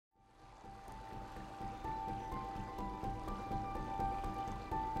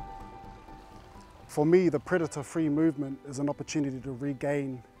For me, the predator-free movement is an opportunity to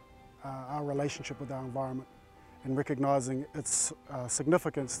regain our relationship with our environment and recognising its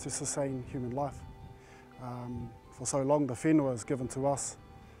significance to sustain human life. For so long, the whenua is given to us.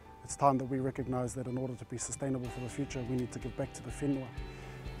 It's time that we recognise that in order to be sustainable for the future, we need to give back to the whenua,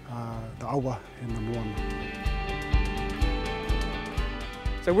 the awa and the moana.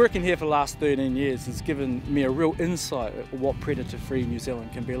 So working here for the last 13 years has given me a real insight at what predator-free New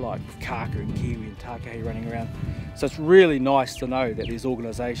Zealand can be like, with kaka and kiwi and takahe running around. So it's really nice to know that there's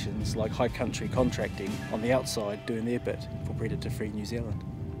organisations like High Country Contracting on the outside doing their bit for predator-free New Zealand.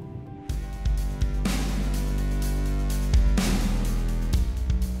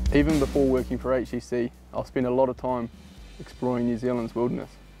 Even before working for HCC, I've spent a lot of time exploring New Zealand's wilderness.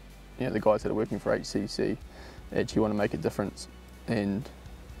 You know, the guys that are working for HCC actually want to make a difference and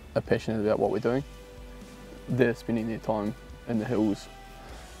are passionate about what we're doing. They're spending their time in the hills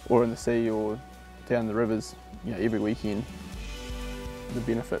or in the sea or down the rivers, you know, every weekend. The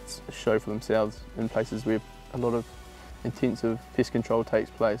benefits show for themselves in places where a lot of intensive pest control takes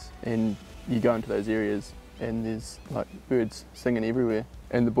place, and you go into those areas and there's like birds singing everywhere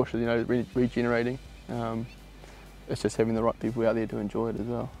and the bush is, you know, regenerating. It's just having the right people out there to enjoy it as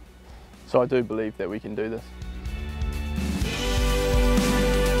well. So I do believe that we can do this.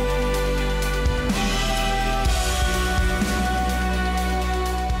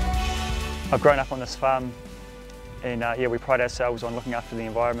 I've grown up on this farm, and yeah, we pride ourselves on looking after the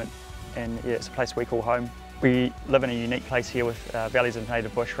environment, and yeah, it's a place we call home. We live in a unique place here with valleys of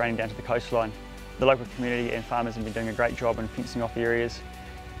native bush running down to the coastline. The local community and farmers have been doing a great job in fencing off areas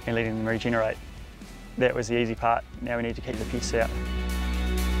and letting them regenerate. That was the easy part. Now we need to keep the pests out.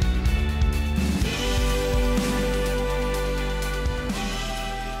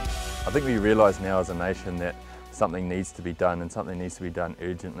 I think we realise now as a nation that something needs to be done, and something needs to be done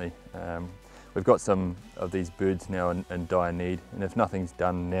urgently. We've got some of these birds now in dire need, and if nothing's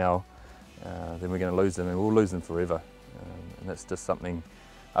done now, then we're going to lose them, and we'll lose them forever. And that's just something,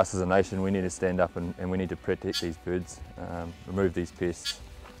 us as a nation, we need to stand up and we need to protect these birds, remove these pests,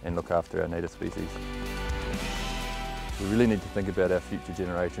 and look after our native species. We really need to think about our future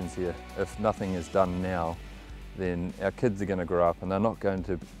generations here. If nothing is done now, then our kids are going to grow up and they're not going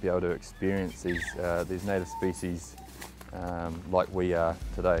to be able to experience these native species like we are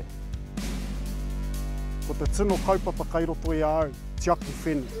today. Ko te tino kaupapa kai roto e au, tiaki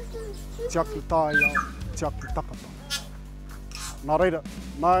whenu, tiaki tāi au, tiaki takata. Nā reira,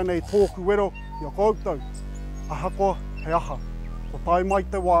 nā nei tōku wero i a koutou, ahakoa he aha, ko tai mai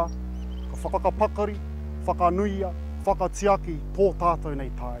te wā, ka whakakapakari, whakanuia, whakatiaki tō tātou nei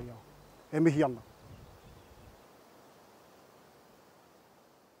tāi au. E mihi ana.